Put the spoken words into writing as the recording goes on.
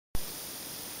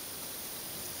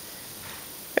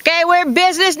Okay, we're in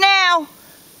business now. Are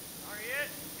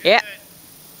you? Yep.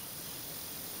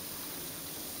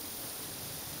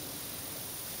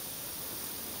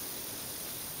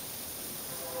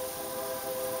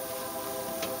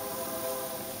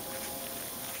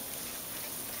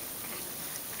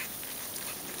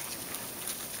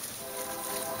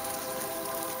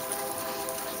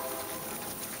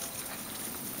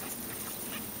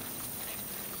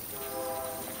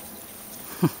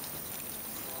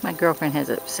 My girlfriend has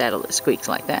a saddle that squeaks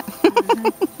like that.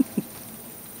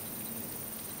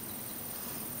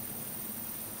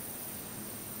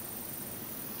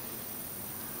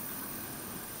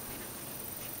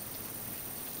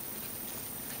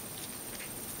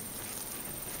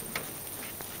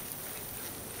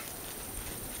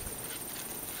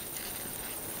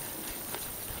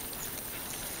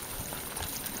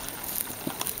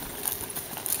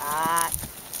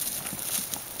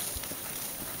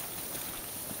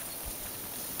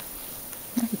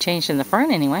 He changed in the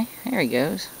front anyway. There he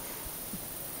goes.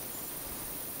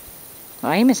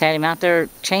 Well, Amos had him out there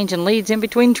changing leads in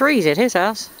between trees at his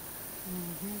house.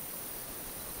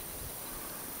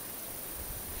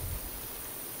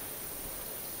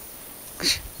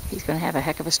 He's going to have a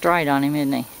heck of a stride on him,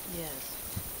 isn't he? Yes.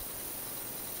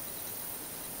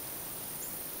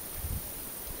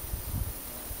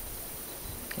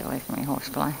 Get away from me,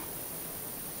 horsefly.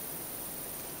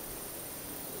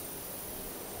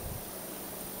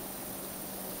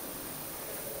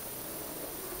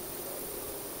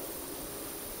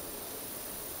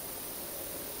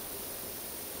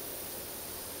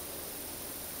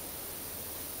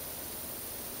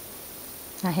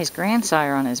 Now his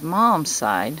grandsire on his mom's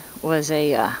side was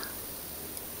a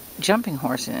jumping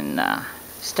horse and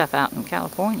stuff out in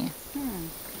California.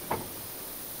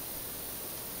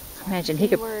 Imagine he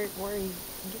could. Where he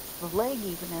gets the leg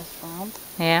evenness from.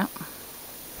 Yeah.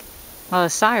 Well,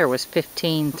 his sire was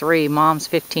 15.3, mom's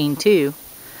 15.2,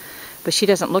 but she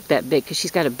doesn't look that big because she's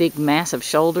got a big, massive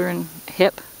shoulder and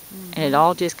hip, and it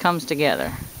all just comes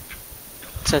together.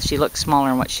 So she looks smaller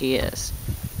than what she is.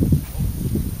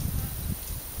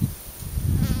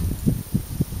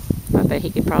 I bet he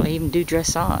could probably even do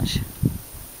dressage.